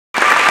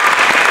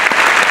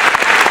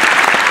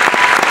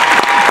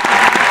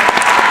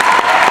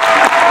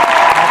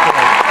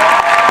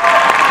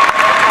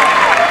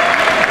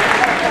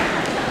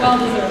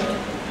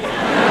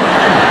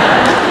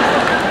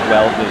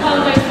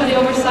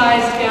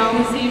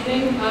this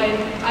evening.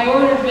 I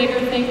ordered bigger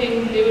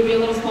thinking it would be a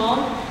little small.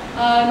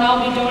 And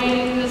I'll be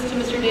donating this to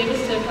Mr.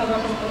 Davis to cover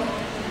up his bill.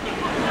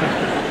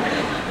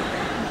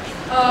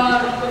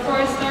 Before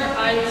I start,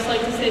 I'd just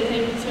like to say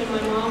thank you to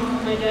my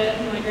mom, my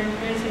dad, my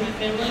grandparents, and my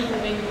family for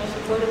being the most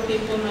supportive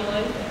people in my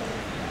life.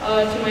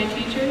 To my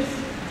teachers,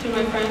 to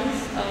my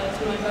friends,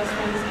 to my best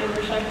friends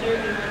Amber Schechter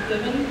and Mark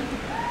Given,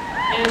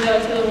 and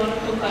to the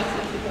wonderful class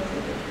of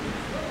 2015.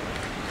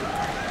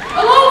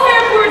 Hello,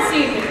 Fairport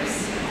seniors!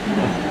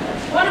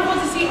 Wonderful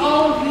to see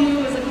all of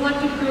you as a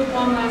collective group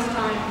one last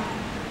time.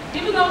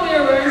 Even though we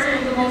are wearing some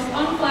of the most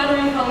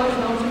unflattering colors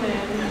known to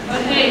man.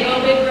 But hey,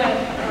 go Big Red.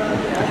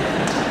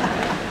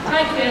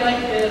 I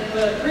kid,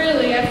 but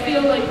really, I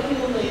feel like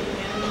Kool-Aid,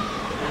 man.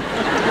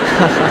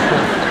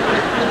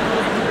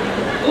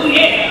 Oh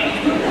yeah!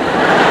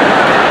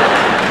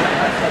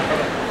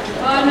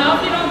 Now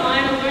if you don't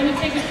mind, I'm going to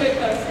take a quick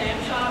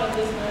snapshot of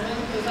this moment,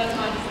 because that's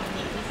my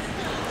decision.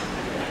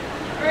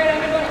 Alright,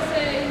 everybody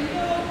say, yo!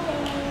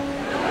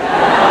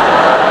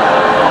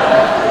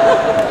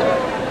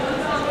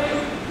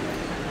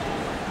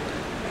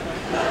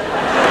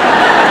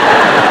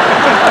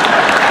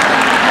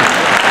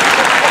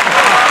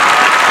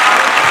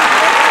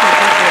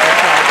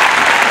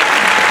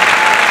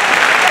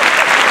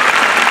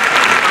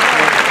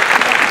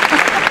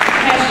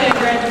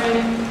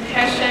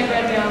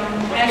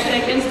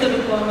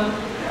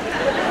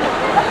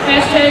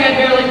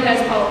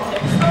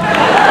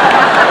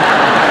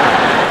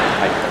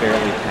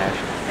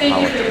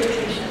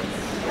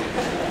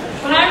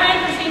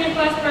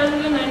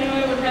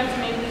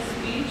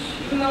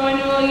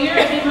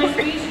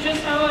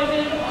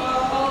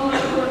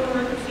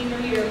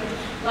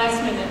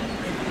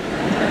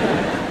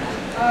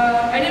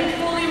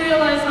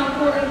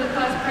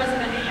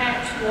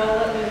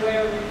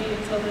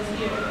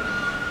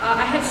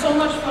 I had so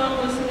much fun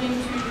listening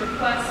to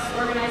requests,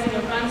 organizing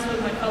events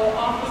with my fellow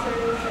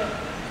officers.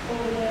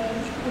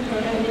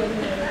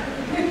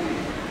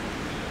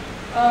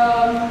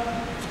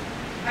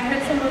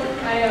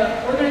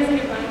 Organizing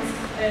events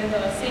and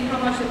seeing how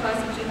much the class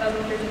of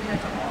 2013 had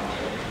to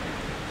offer.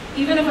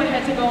 Even if I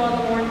had to go on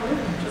the morning,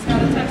 just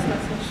got a text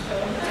message, so.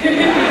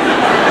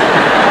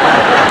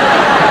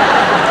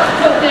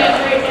 Put that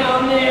right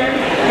down there.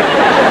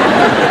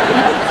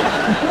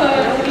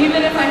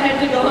 Even if I had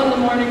to go on the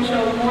morning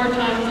show more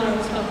times than I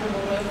was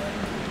comfortable with.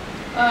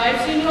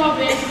 I've seen you all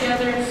band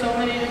together in so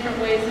many different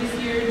ways this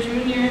year.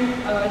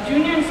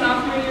 Junior and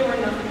sophomore year were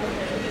nothing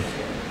compared to this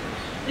year.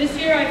 This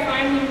year I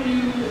finally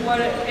knew what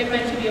it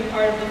meant to be a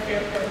part of the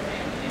Fairport family.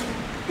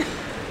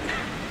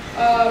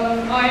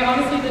 I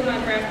honestly did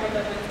not grasp what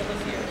that meant until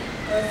this year.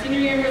 Senior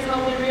year has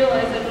helped me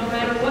realize that no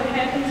matter what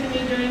happened to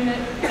me during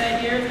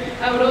that year,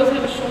 I would always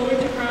have a shoulder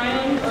to cry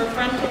on or a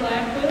friend to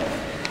laugh with,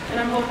 and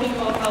I'm hoping you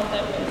all felt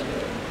that way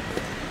too.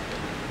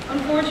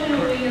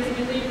 Unfortunately, as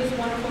we leave this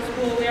wonderful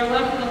school, we are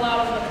left with a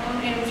lot of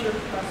unanswered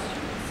questions.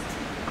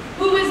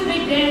 Who is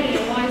Big Daddy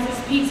and why is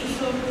this pizza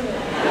so good?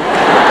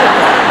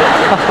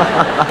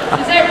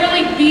 Is that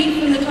really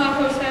beef in the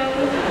taco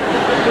salad?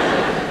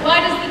 Why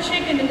does the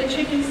chicken in the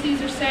chicken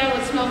Caesar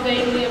salad smell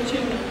vaguely of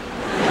tuna?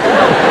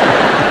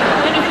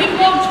 And if you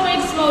blow twig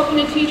smoke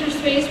in a teacher's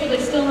face, will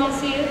they still not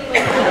see it?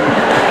 Like,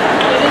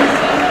 they didn't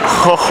see it.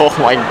 Oh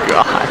my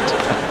god.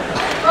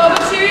 Oh,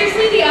 but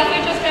seriously, the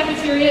FHS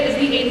cafeteria is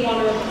the 8th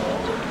wonder of the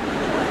world.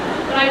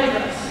 But I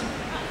digress.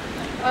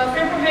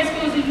 Fairport High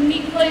School is a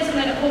unique place in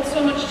that it holds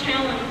so much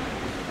talent.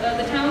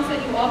 The talents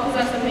that you all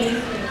possess amaze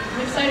me.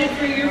 I'm excited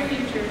for your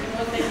futures and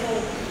what they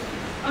hold.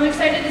 I'm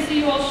excited to see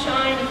you all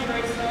shine as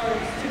bright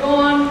stars.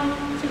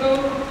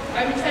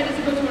 I'm excited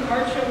to go to an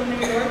art show in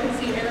New York and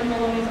see Aaron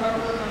Maloney's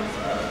artwork on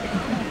display.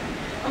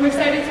 I'm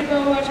excited to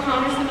go watch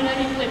Connor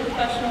Simonetti play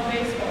professional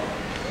baseball.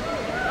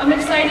 I'm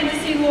excited to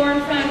see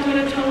Lauren Fenn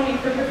win a Tony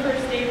for her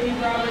first debut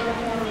Broadway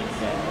performance.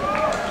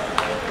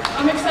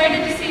 I'm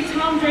excited to see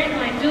Tom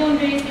Drapeline, Dylan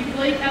Basie,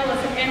 Blake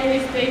Ellis, and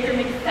Annalise Baker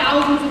make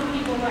thousands of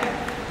people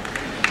laugh.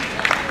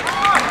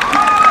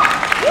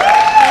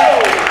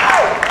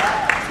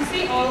 To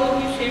see all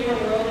of you shape our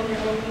world in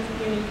your own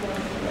unique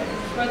ways.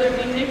 Whether it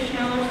be Nick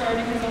Schneller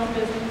starting his own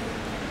business,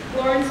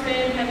 Lawrence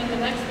Finn having the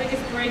next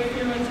biggest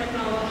breakthrough in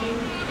technology,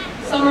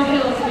 Summer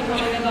Hills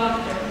becoming a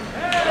doctor,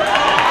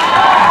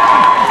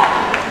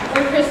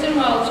 or Kristen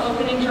Welch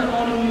opening her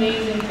own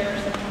amazing hair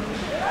salon.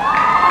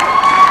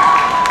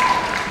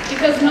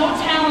 Because no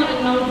talent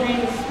and no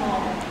dream is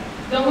small.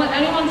 Don't let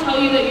anyone tell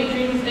you that your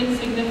dream is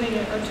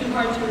insignificant or too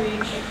hard to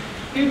reach.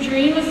 Your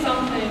dream is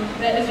something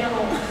that is your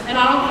own, and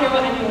I don't care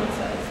what anyone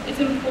says. It's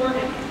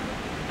important,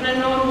 and I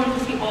know I'm going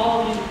to see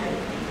all of you great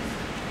things.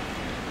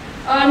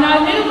 Now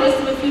I've made a list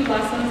of a few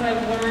lessons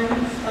I've learned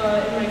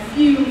in my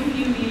few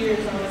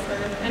years on this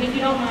earth, and if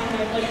you don't mind,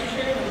 I'd like to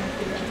share them with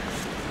you.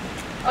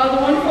 The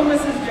wonderful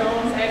Mrs.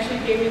 Jones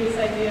actually gave me this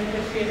idea of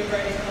the creative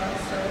writing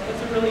class, so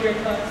it's a really great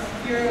class.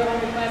 If you're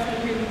on your class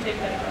here, you take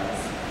that class.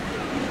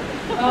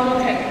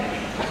 Okay.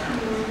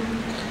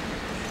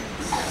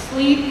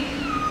 Sleep,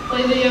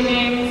 play video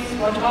games,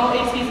 watch all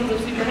 8 seasons of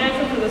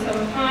Supernatural for the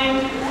 7th time,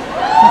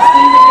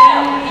 sleep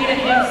again, eat a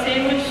ham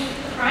sandwich,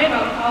 cry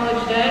about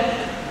college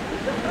debt.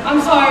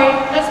 I'm sorry,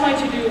 that's my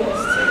to-do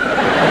list.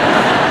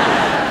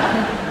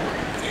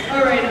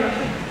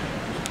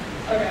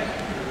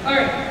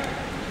 Alright.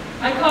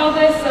 I call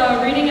this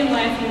reading and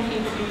laughing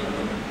keeps you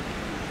young.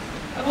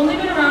 I've only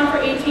been around for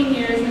 18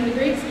 years, and in the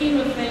great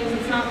scheme of things,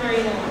 it's not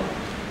very long.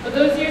 But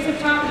those years have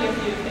taught me a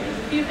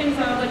few things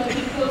I would like to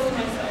keep close to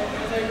myself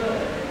as I grow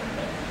older.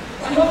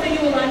 I hope that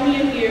you will lend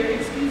me an ear,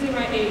 excusing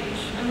my age,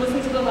 and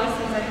listen to the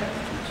lessons I have to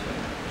teach you.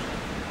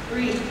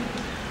 Read.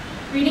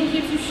 Reading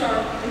keeps you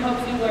sharp and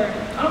helps you learn.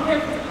 I don't care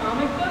if it's a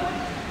comic book,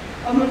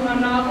 a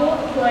novel,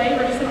 a play,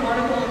 or just an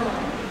article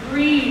online.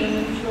 Read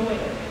and enjoy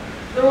it.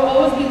 There will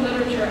always be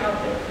literature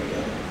out there for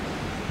you.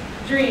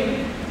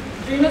 Dream.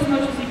 Dream as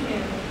much as you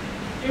can.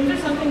 Dreams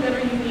are something that are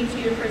unique to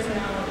your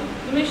personality.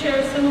 You may share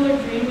a similar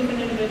dream with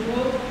an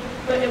individual,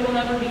 but it will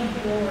never be your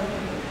dream.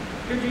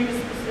 Your dream is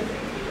specific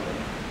to you.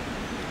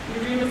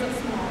 Your dream isn't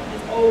small,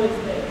 it's always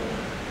big.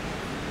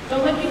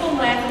 Don't let people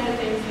laugh at the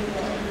things you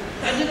love.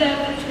 I did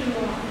that for too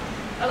long.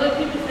 I let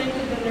people think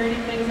that the nerdy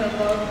things I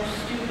love were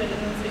stupid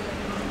and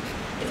insignificant.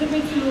 It took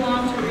me too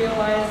long to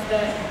realize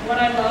that what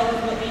I love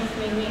is what makes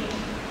me me.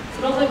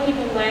 So don't let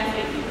people laugh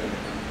at you,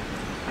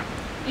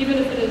 even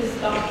if it is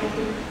Dr.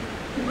 Who.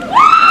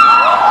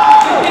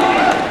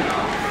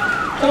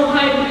 Don't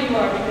hide who you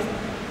are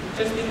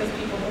just because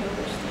people don't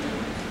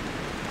understand.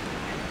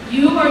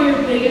 You are your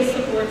biggest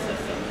support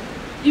system.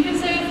 You can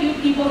say a few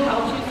people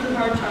helped you through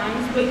hard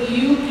times, but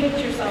you picked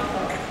yourself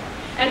up.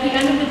 At the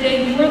end of the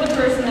day, you are the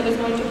person that is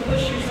going to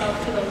push yourself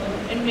to the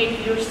limit and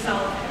make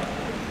yourself happy.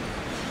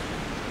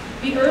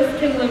 The earth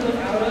can live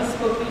without us,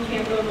 but we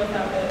can't live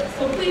without it.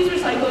 So please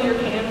recycle your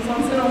cans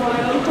once in a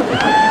while.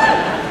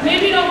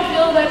 Maybe don't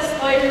kill that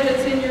spider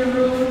that's in your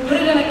room. Put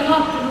it in a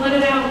cup and let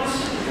it out.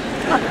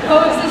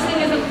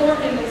 Coexisting is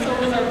important, and so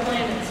is our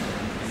planet.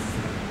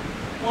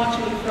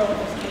 Watching you throw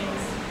those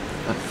cans.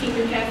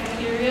 Senior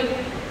cafeteria,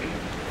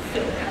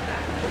 fill that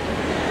back.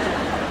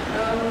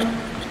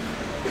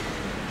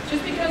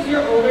 Just because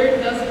you're older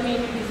doesn't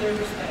mean you deserve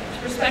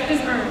respect. Respect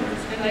is earned,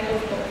 and that goes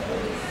both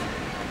ways.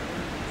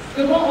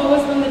 Good won't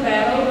always win the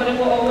battle, but it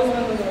will always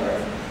win the war.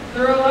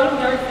 There are a lot of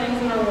dark things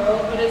in our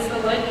world, but it's the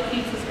light that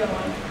keeps us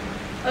going.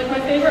 Like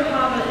my favorite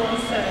hobbit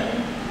once said,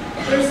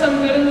 there's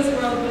some good in this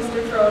world,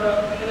 Mr.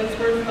 Frodo, and it's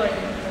worth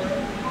fighting for.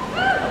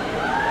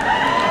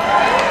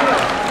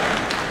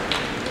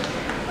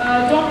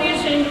 Don't be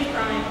ashamed of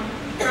crying.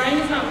 Crying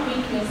is not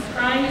weakness.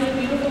 Crying is a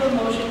beautiful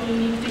emotion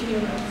unique to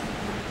humans.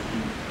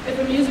 If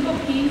a musical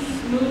piece,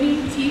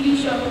 movie, TV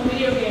show,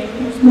 video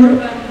game, or sport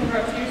event can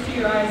bring tears to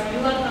your eyes, you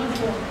let them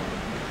form.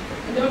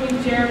 And don't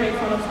you dare make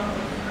fun of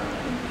something for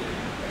crying.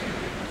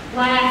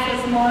 Laugh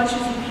as much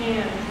as you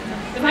can.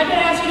 If I could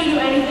ask you to do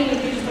anything,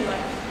 it'd be just to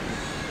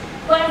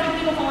laugh. Laugh at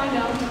people falling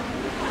down.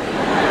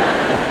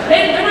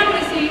 They're not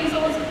going to see you,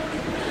 so listen.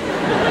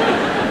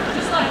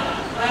 Just laugh.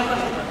 Laugh.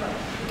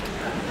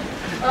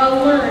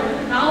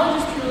 Learn.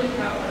 Knowledge is truly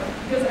power.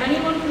 Because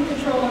anyone can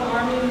control an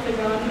army with a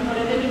gun, but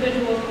an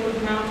individual can move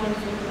mountains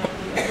with an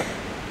idea.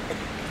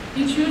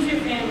 You choose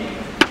your family.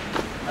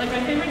 Like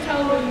my favorite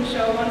television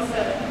show once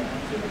said,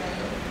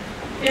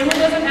 family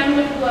doesn't end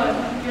with blood.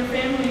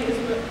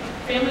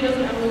 Family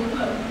doesn't end with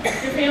blood.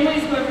 Your family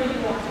is whoever you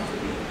want it to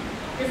be.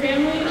 Your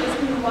family is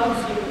who loves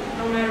you,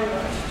 no matter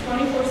what.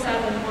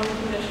 24/7,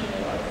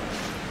 unconditional love.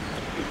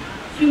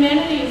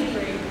 Humanity is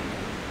great.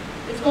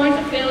 It's going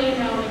to fail you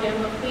now and again,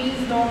 but please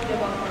don't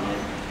give up on it.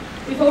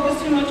 We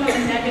focus too much on the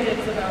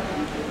negatives about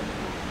people.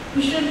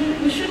 We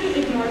shouldn't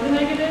ignore the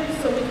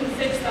negatives so we can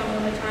fix them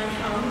when the time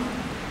comes,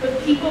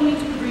 but people need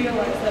to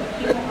realize that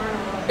people aren't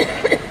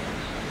alike.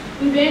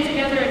 We band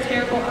together at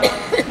terrible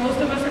odds. Most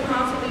of us are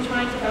constantly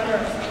trying to better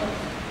ourselves,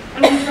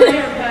 and we try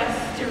our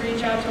best to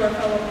reach out to our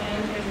fellow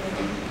man and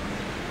women.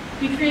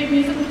 We create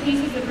musical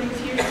pieces that bring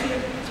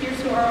tears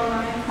to our own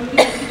eyes, movies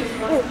that teach us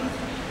lessons,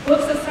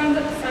 books that send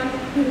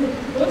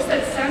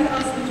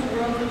us into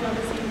worlds we've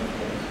never seen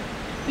before.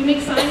 We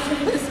make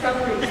scientific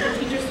discoveries that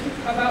teach us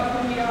about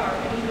who we are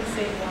and even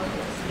save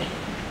lives.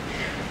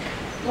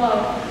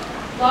 Love.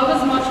 Love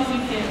as much as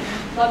you can.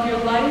 Love your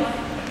life,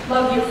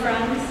 love your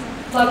friends,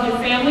 love your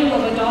family,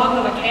 love a dog,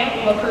 love a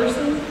cat, love a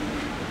person.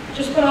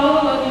 Just put all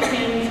the love you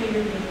can into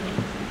your being.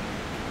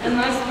 And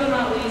last but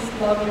not least,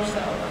 love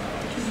yourself,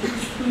 because you're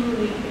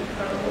truly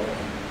incredible.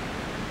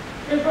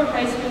 Fairport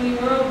High School, you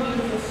are all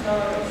beautiful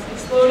stars,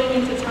 exploding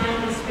into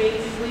time and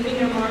space, leaving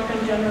your mark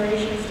on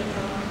generations to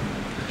come.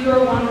 You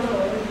are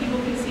wonderful, and people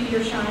can see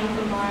your shine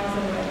from miles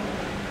away.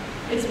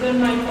 It's been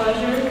my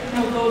pleasure.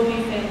 Now go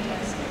be fantastic.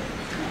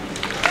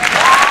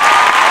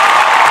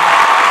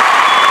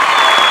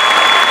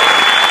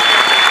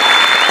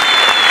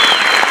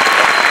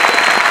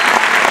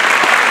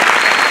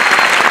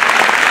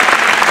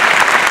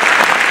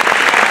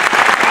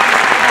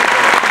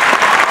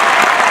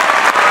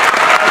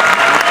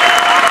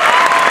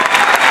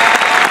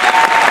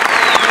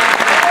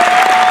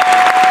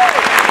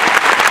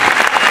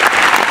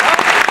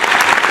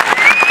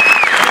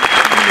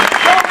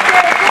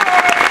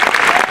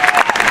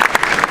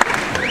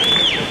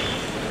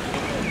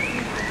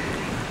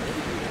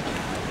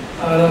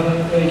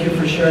 Anna, thank you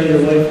for sharing your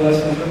life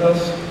lessons with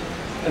us.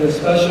 And a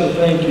special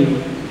thank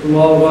you from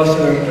all of us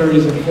in our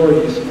 30s and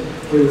 40s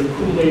for your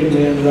Kool-Aid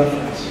Man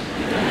reference.